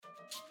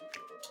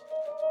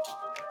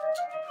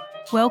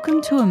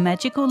Welcome to A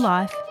Magical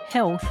Life,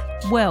 Health,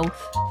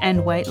 Wealth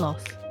and Weight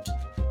Loss.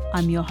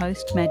 I'm your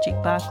host, Magic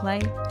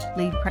Barclay,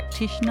 lead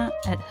practitioner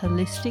at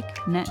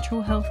Holistic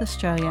Natural Health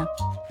Australia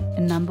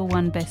and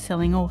 #1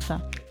 best-selling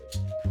author.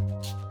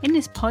 In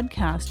this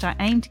podcast, I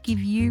aim to give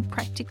you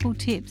practical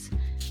tips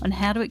on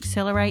how to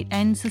accelerate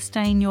and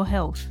sustain your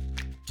health,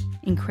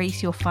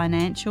 increase your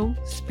financial,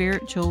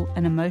 spiritual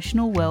and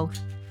emotional wealth,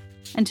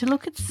 and to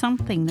look at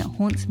something that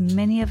haunts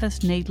many of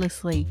us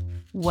needlessly,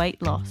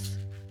 weight loss.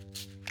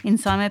 In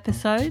some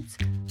episodes,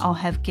 I'll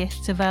have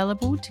guests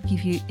available to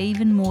give you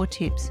even more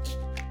tips,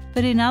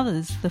 but in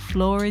others, the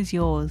floor is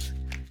yours.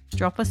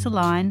 Drop us a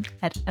line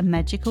at A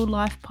Magical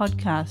Life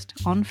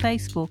Podcast on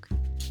Facebook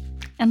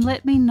and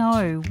let me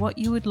know what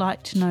you would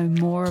like to know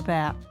more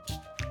about.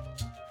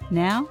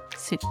 Now,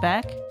 sit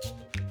back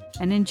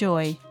and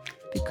enjoy,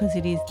 because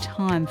it is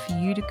time for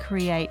you to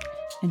create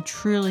and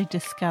truly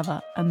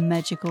discover a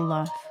magical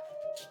life.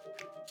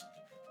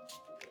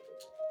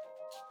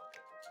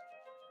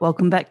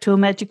 Welcome back to A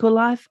Magical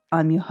Life.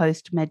 I'm your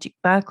host, Magic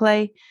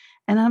Barclay,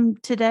 and I'm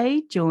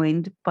today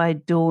joined by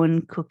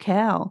Dawn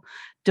Cuckow.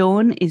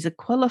 Dawn is a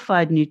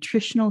qualified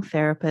nutritional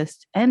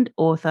therapist and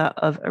author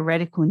of a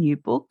radical new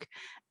book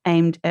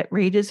aimed at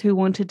readers who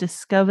want to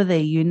discover their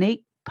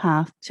unique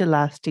path to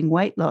lasting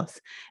weight loss.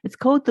 It's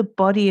called The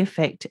Body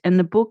Effect, and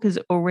the book has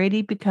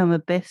already become a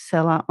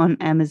bestseller on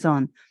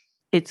Amazon.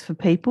 It's for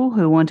people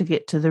who want to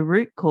get to the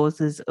root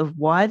causes of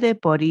why their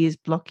body is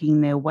blocking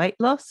their weight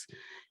loss,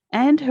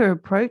 and her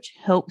approach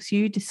helps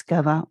you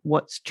discover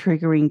what's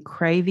triggering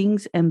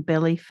cravings and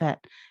belly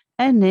fat,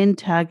 and then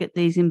target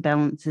these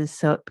imbalances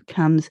so it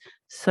becomes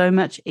so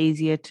much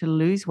easier to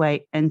lose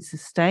weight and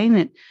sustain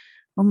it.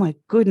 Oh my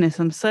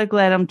goodness, I'm so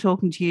glad I'm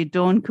talking to you,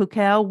 Dawn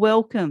Cuckow.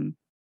 Welcome.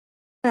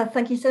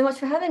 Thank you so much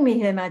for having me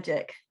here,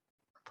 Magic.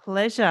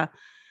 Pleasure.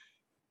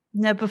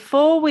 Now,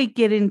 before we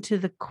get into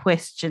the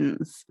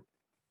questions,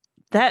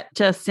 that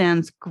just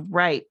sounds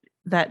great,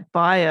 that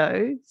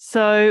bio.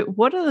 So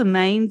what are the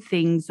main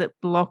things that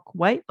block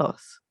weight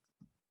loss?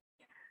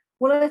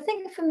 Well, I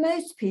think for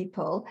most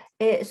people,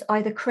 it's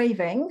either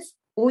cravings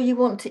or you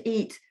want to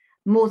eat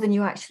more than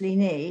you actually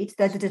need.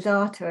 There's a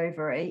desire to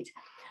overeat.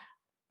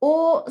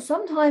 Or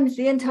sometimes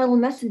the internal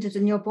messengers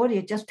in your body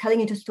are just telling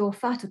you to store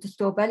fat or to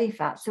store belly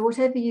fat. So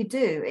whatever you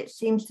do, it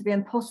seems to be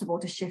impossible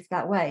to shift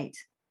that weight.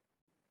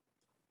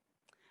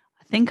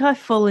 I think I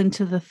fall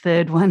into the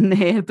third one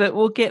there, but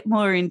we'll get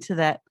more into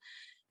that.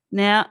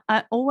 Now,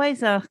 I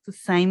always ask the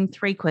same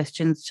 3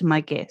 questions to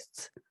my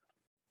guests,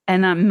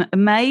 and I'm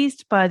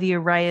amazed by the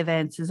array of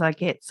answers I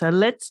get. So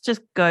let's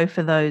just go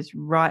for those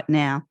right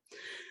now.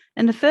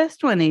 And the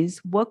first one is,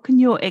 what can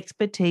your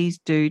expertise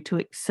do to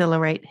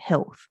accelerate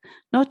health?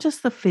 Not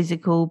just the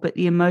physical, but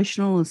the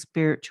emotional and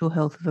spiritual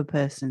health of a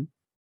person.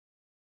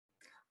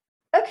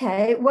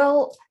 Okay,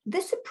 well,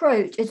 this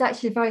approach is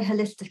actually a very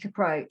holistic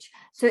approach.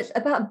 So it's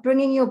about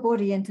bringing your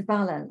body into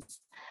balance.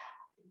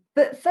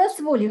 But first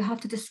of all, you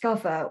have to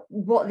discover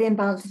what the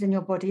imbalances in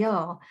your body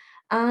are.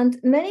 And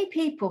many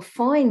people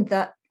find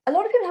that a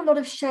lot of people have a lot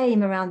of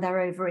shame around their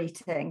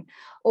overeating,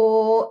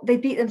 or they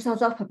beat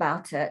themselves up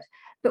about it.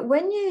 But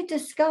when you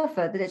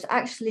discover that it's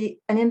actually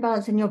an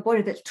imbalance in your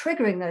body that's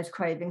triggering those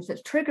cravings,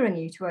 that's triggering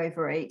you to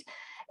overeat,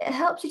 it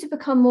helps you to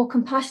become more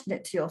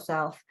compassionate to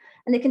yourself,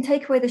 and it can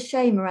take away the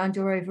shame around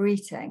your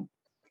overeating.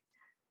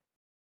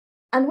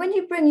 And when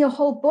you bring your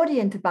whole body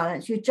into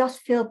balance, you just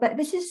feel better.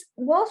 This is,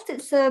 whilst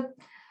it's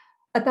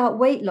about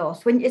weight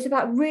loss, when it's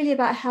really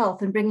about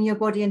health and bringing your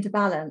body into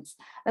balance.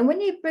 And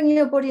when you bring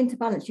your body into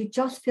balance, you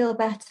just feel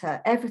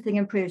better. Everything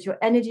improves. Your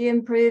energy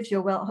improves.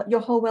 Your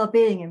whole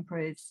well-being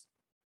improves.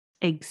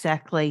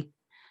 Exactly.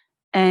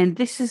 And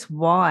this is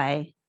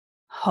why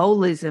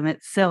holism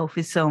itself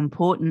is so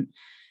important.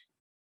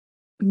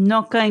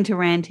 Not going to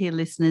rant here,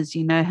 listeners.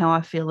 You know how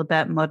I feel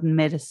about modern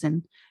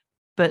medicine,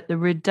 but the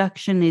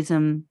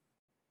reductionism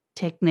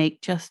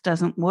technique just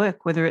doesn't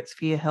work, whether it's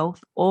for your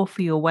health or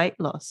for your weight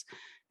loss.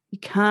 You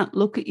can't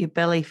look at your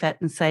belly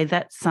fat and say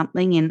that's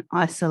something in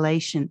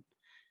isolation.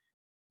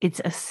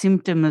 It's a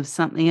symptom of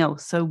something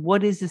else. So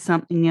what is the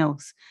something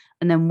else?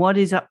 And then what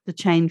is up the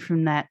chain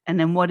from that? And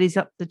then what is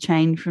up the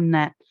chain from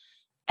that?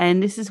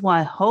 And this is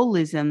why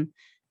holism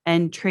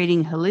and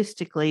treating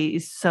holistically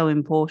is so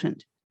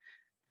important.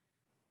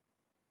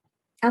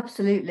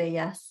 Absolutely,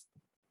 yes.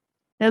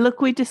 Now, look,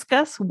 we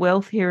discuss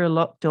wealth here a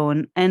lot,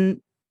 Dawn,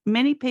 and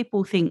many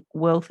people think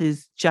wealth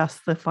is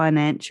just the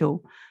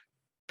financial.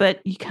 But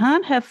you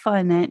can't have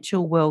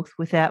financial wealth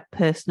without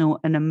personal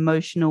and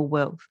emotional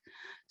wealth.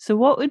 So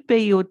what would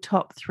be your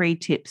top 3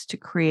 tips to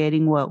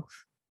creating wealth?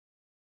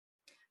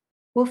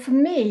 Well, for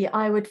me,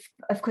 I would,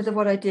 because of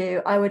what I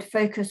do, I would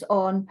focus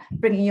on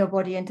bringing your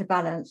body into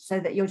balance so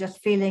that you're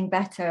just feeling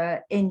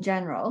better in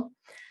general.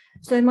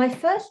 So my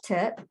first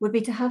tip would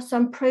be to have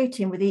some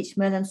protein with each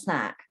meal and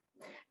snack,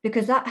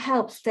 because that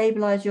helps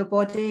stabilize your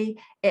body.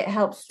 It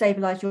helps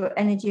stabilize your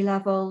energy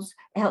levels.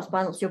 It helps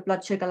balance your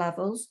blood sugar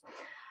levels.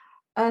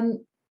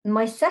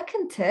 My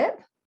second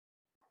tip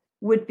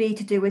would be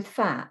to do with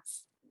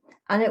fats,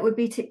 and it would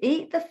be to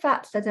eat the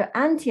fats that are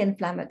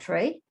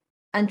anti-inflammatory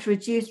and to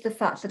reduce the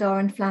fats that are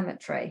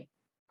inflammatory.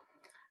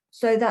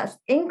 So that's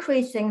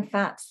increasing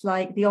fats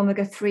like the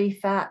omega-3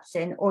 fats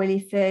in oily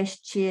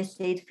fish, chia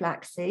seed,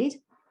 flaxseed,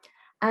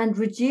 and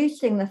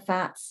reducing the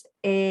fats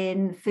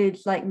in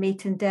foods like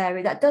meat and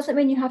dairy. That doesn't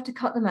mean you have to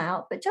cut them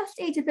out, but just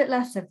eat a bit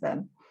less of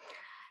them,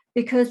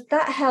 because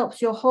that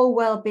helps your whole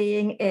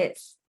well-being.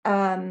 It's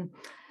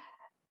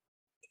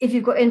if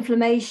you've got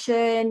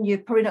inflammation, you're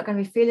probably not going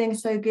to be feeling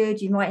so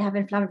good. You might have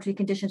inflammatory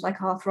conditions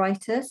like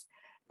arthritis,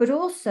 but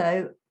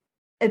also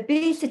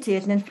obesity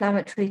is an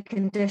inflammatory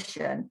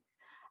condition.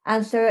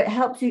 And so it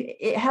helps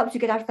you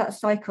get out of that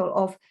cycle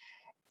of,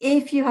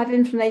 if you have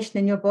inflammation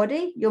in your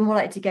body, you're more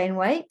likely to gain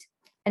weight.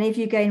 And if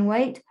you gain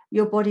weight,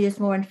 your body is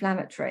more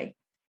inflammatory.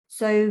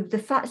 So the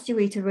fats you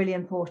eat are really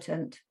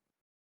important.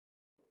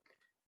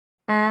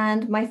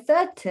 And my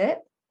third tip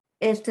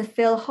is to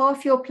fill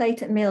half your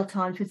plate at meal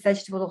times with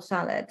vegetable or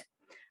salad.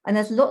 And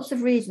there's lots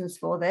of reasons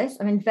for this.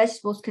 I mean,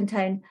 vegetables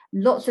contain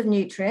lots of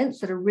nutrients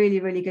that are really,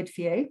 really good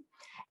for you.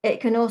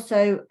 It can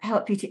also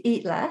help you to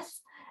eat less,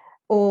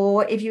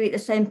 or if you eat the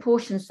same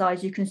portion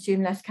size, you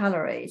consume less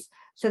calories.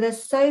 So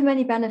there's so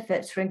many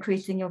benefits for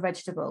increasing your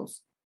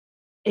vegetables.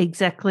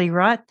 Exactly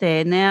right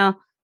there. Now,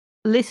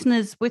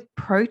 listeners, with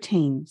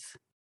proteins,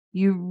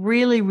 you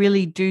really,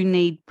 really do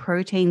need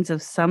proteins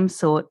of some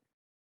sort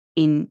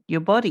in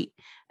your body.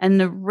 And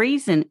the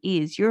reason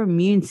is your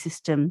immune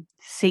system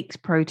seeks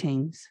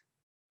proteins,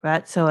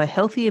 right? So a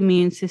healthy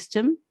immune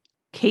system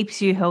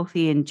keeps you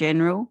healthy in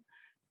general.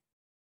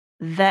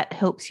 That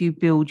helps you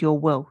build your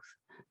wealth.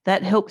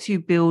 That helps you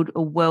build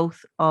a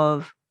wealth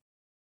of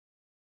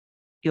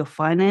your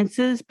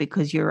finances,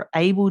 because you're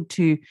able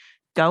to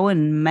go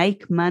and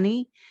make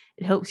money.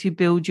 It helps you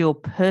build your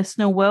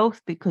personal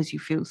wealth because you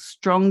feel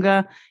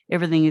stronger.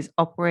 Everything is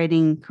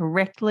operating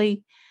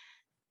correctly.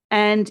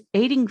 And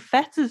eating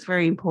fats is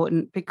very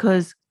important,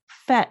 because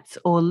fats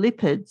or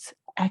lipids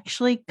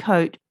actually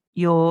coat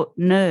your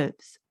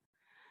nerves.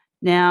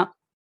 Now,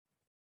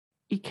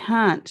 you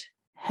can't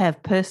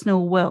have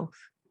personal wealth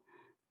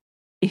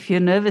if your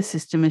nervous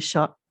system is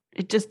shot.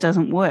 It just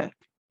doesn't work.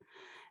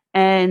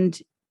 And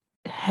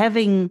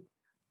having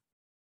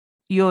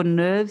your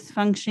nerves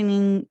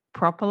functioning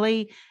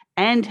properly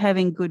and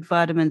having good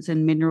vitamins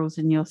and minerals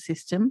in your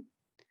system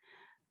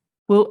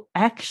will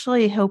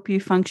actually help you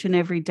function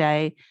every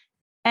day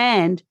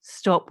and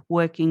stop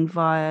working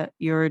via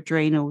your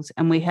adrenals.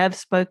 And we have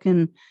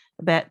spoken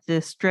about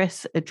the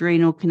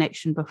stress-adrenal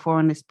connection before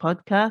on this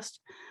podcast,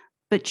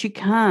 but you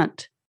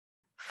can't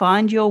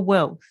find your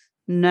wealth,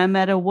 no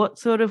matter what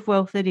sort of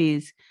wealth it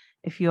is,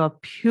 if you are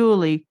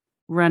purely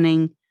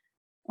running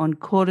on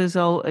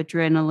cortisol,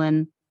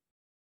 adrenaline,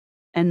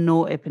 and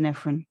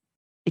norepinephrine.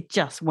 It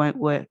just won't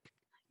work.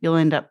 You'll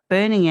end up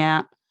burning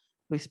out.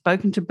 We've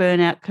spoken to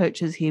burnout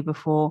coaches here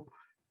before.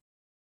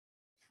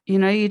 You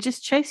know, you're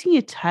just chasing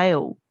your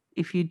tail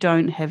if you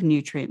don't have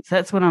nutrients.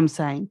 That's what I'm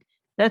saying.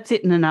 That's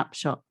it in a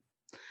nutshell.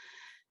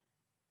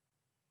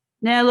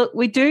 Now, look,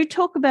 we do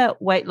talk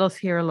about weight loss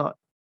here a lot.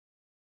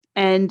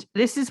 And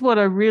this is what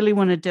I really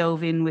want to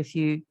delve in with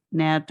you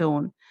now,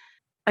 Dawn.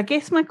 I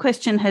guess my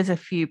question has a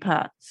few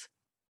parts.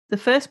 The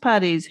first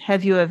part is,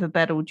 have you ever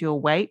battled your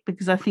weight?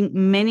 Because I think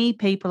many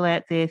people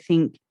out there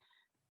think,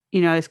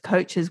 you know, as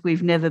coaches,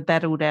 we've never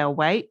battled our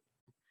weight.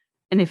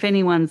 And if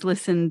anyone's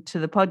listened to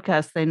the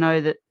podcast, they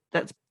know that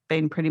that's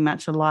been pretty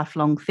much a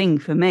lifelong thing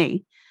for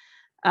me.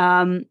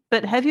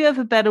 But have you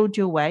ever battled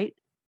your weight?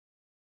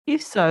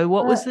 If so,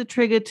 what was the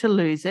trigger to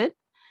lose it?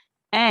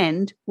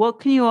 And what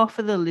can you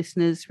offer the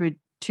listeners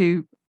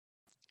to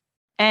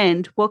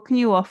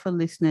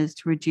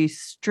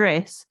reduce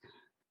stress,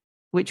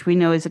 which we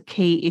know is a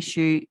key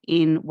issue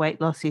in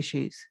weight loss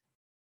issues?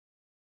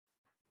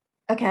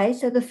 Okay,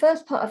 so the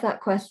first part of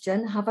that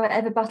question, have I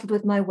ever battled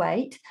with my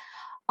weight?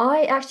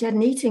 I actually had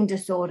an eating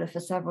disorder for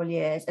several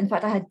years. In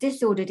fact, I had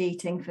disordered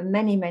eating for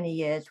many, many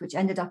years, which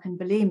ended up in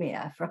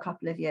bulimia for a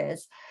couple of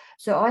years.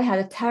 So I had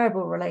a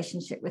terrible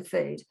relationship with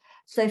food.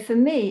 So for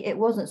me, it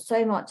wasn't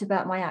so much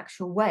about my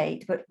actual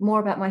weight, but more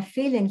about my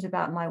feelings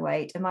about my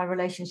weight and my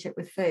relationship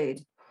with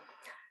food.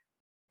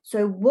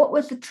 So what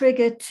was the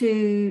trigger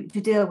to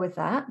deal with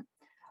that?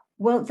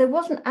 Well, there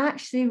wasn't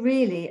actually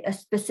really a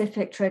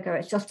specific trigger.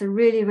 It's just a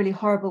really, really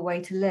horrible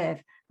way to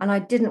live. And I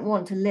didn't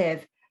want to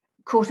live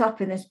caught up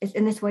in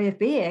this way of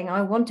being.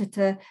 I wanted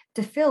to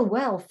feel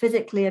well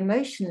physically,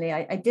 emotionally.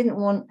 I didn't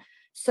want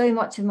so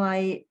much of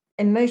my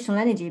emotional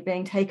energy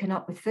being taken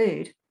up with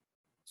food.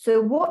 So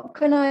what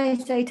can I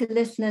say to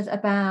listeners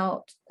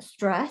about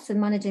stress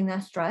and managing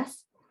their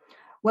stress?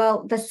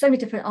 Well, there's so many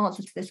different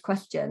answers to this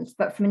question,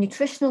 but from a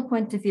nutritional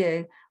point of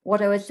view,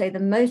 what I would say the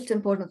most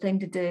important thing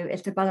to do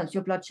is to balance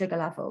your blood sugar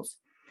levels.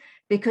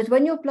 Because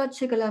when your blood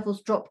sugar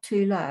levels drop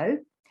too low,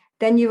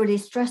 then you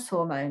release stress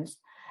hormones.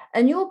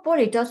 And your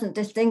body doesn't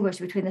distinguish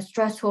between the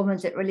stress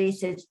hormones it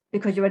releases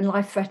because you're in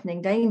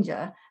life-threatening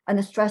danger and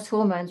the stress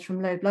hormones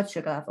from low blood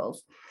sugar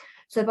levels.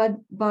 So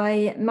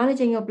by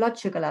managing your blood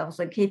sugar levels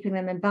and keeping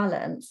them in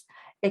balance,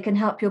 it can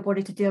help your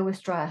body to deal with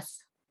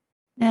stress.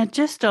 Now,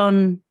 just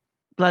on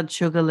blood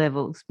sugar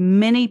levels,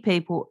 many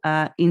people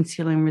are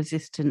insulin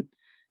resistant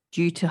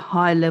due to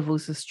high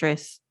levels of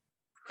stress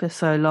for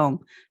so long,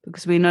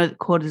 because we know that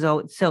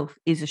cortisol itself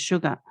is a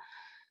sugar.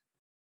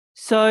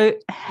 So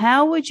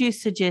how would you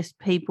suggest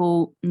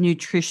people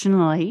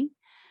nutritionally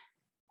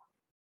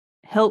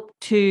help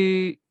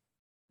to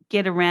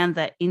get around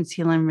that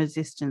insulin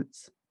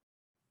resistance?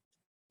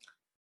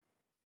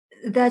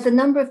 There's a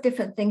number of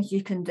different things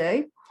you can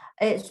do.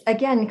 It's,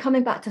 again,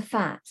 coming back to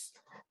fats.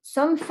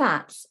 Some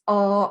fats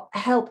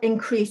help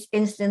increase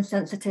insulin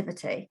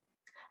sensitivity,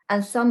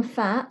 and some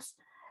fats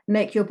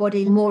make your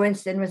body more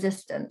insulin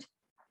resistant.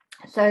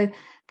 So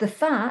the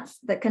fats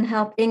that can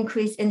help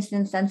increase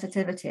insulin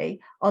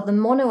sensitivity are the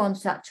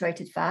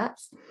monounsaturated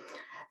fats,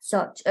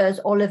 such as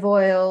olive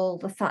oil,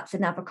 the fats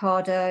in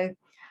avocado,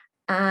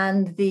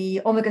 and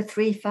the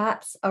omega-3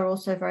 fats are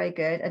also very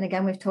good. And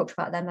again, we've talked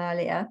about them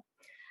earlier.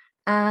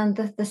 And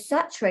the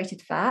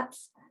saturated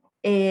fats,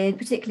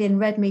 particularly in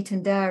red meat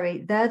and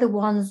dairy, they're the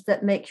ones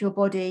that make your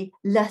body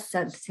less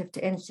sensitive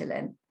to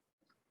insulin.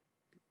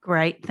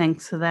 Great,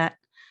 thanks for that.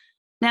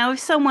 Now, if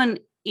someone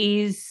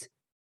is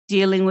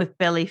dealing with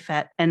belly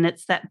fat, and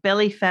it's that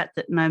belly fat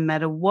that no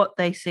matter what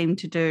they seem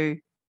to do,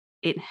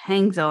 it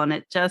hangs on,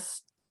 it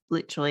just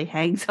literally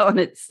hangs on,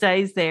 it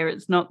stays there,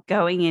 it's not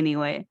going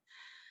anywhere.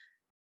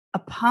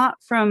 Apart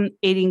from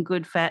eating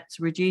good fats,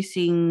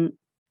 reducing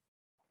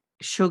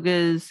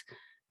sugars,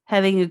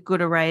 having a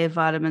good array of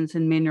vitamins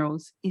and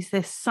minerals, is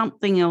there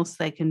something else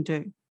they can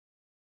do?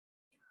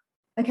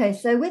 Okay,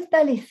 so with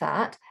belly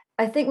fat,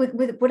 I think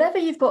with whatever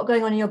you've got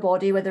going on in your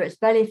body, whether it's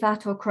belly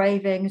fat or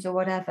cravings or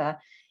whatever,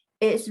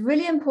 it's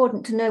really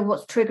important to know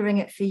what's triggering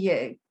it for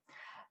you.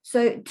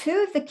 So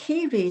 2 of the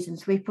key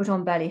reasons we put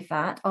on belly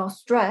fat are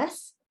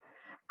stress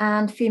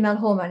and female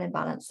hormone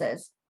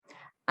imbalances.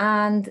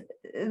 And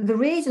the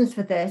reasons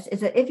for this is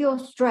that if you're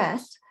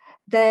stressed,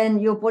 then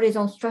your body's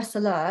on stress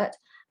alert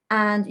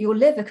and your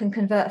liver can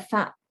convert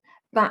fat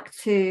back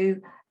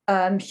to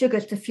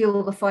sugars to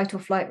fuel the fight or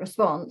flight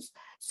response.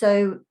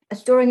 So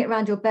storing it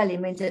around your belly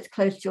means it's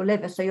close to your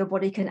liver, so your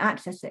body can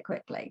access it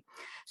quickly.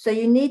 So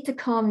you need to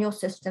calm your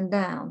system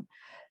down.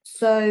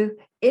 So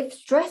if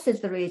stress is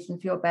the reason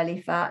for your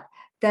belly fat,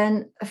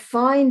 then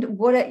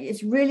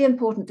it's really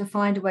important to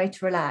find a way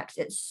to relax.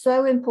 It's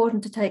so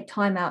important to take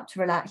time out to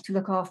relax, to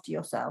look after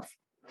yourself.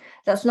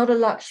 That's not a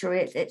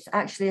luxury. It's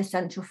actually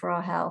essential for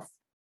our health.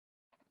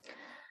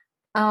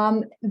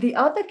 The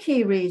other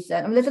key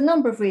reason, there's a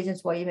number of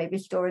reasons why you may be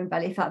storing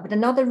belly fat, but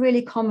another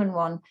really common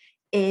one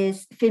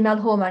is female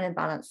hormone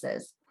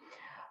imbalances.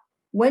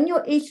 When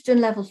your estrogen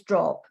levels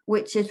drop,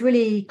 which is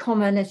really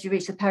common as you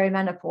reach the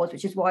perimenopause,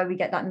 which is why we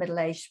get that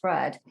middle-age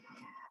spread,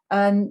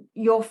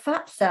 your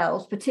fat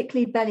cells,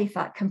 particularly belly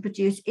fat, can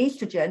produce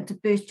estrogen to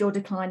boost your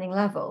declining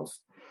levels.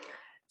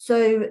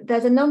 So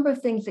there's a number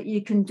of things that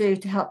you can do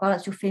to help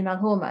balance your female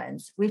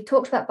hormones. We've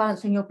talked about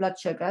balancing your blood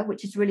sugar,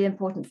 which is really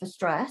important for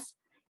stress.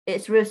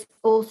 It's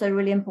also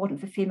really important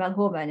for female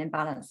hormone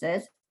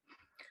imbalances.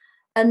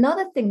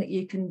 Another thing that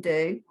you can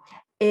do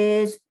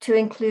is to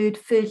include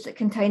foods that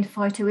contain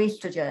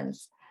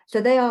phytoestrogens. So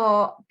they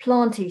are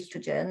plant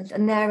estrogens,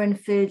 and they're in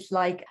foods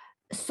like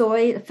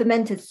soy,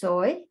 fermented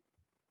soy.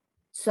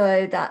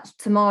 So that's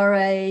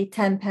tamari,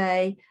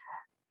 tempeh.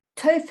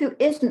 Tofu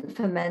isn't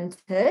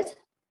fermented,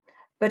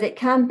 but it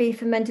can be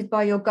fermented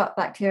by your gut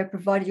bacteria,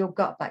 provided your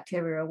gut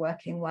bacteria are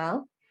working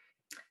well.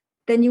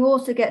 Then you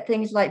also get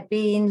things like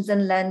beans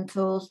and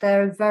lentils.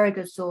 They're a very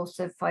good source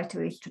of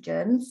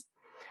phytoestrogens.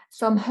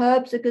 Some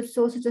herbs are good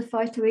sources of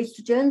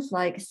phytoestrogens,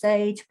 like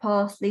sage,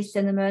 parsley,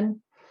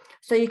 cinnamon.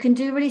 So you can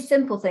do really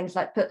simple things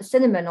like put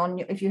cinnamon on,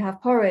 if you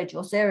have porridge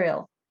or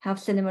cereal, have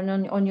cinnamon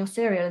on your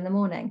cereal in the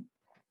morning.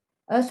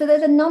 So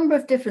there's a number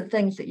of different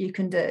things that you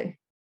can do.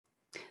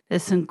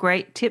 There's some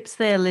great tips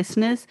there,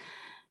 listeners.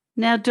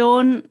 Now,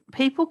 Dawn,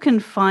 people can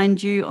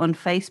find you on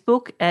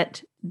Facebook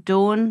at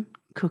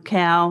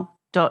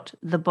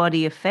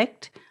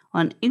dawncuckow.thebodyeffect,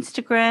 on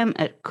Instagram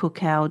at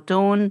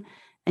cuccowdawn,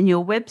 and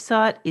your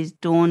website is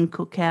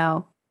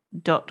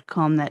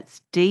dawncuckow.com.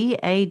 That's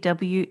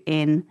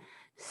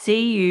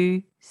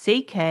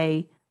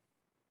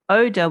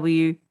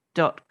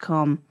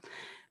DAWNCUCKOW.com.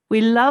 We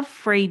love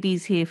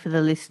freebies here for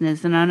the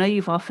listeners, and I know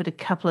you've offered a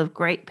couple of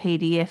great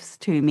PDFs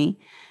to me.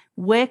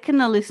 Where can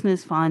the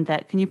listeners find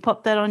that? Can you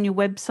pop that on your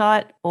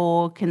website,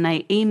 or can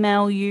they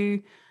email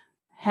you?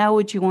 How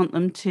would you want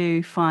them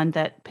to find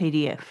that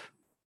PDF?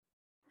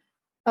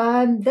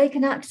 They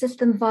can access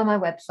them via my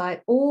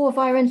website or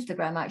via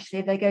Instagram,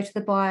 actually. They go to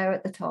the bio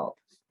at the top.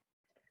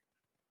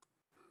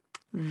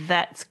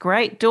 That's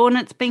great. Dawn,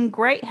 it's been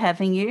great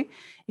having you.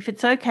 If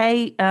it's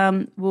okay,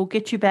 we'll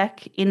get you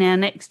back in our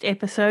next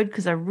episode,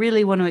 because I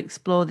really want to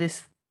explore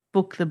this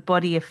book, The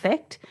Body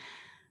Effect.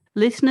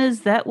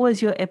 Listeners, that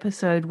was your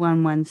episode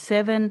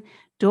 117.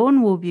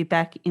 Dawn will be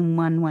back in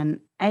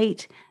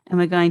 118, and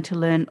we're going to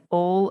learn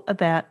all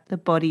about the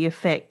body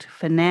effect.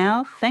 For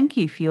now, thank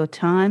you for your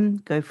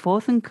time. Go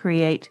forth and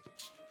create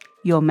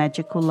your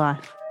magical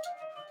life.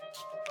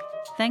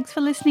 Thanks for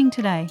listening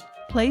today.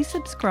 Please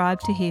subscribe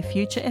to hear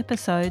future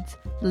episodes,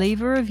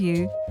 leave a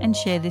review, and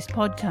share this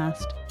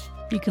podcast.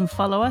 You can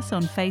follow us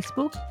on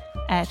Facebook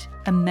at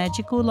A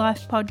Magical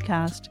Life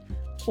Podcast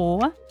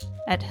or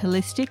at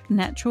Holistic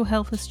Natural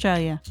Health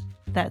Australia.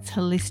 That's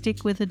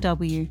holistic with a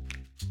W.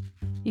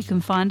 You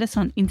can find us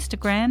on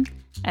Instagram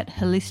at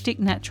Holistic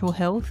Natural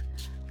Health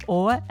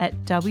or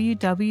at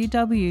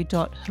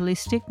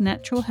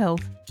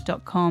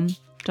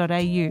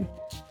www.holisticnaturalhealth.com.au.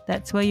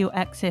 That's where you'll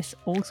access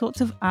all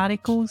sorts of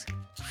articles,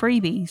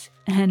 freebies,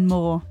 and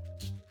more.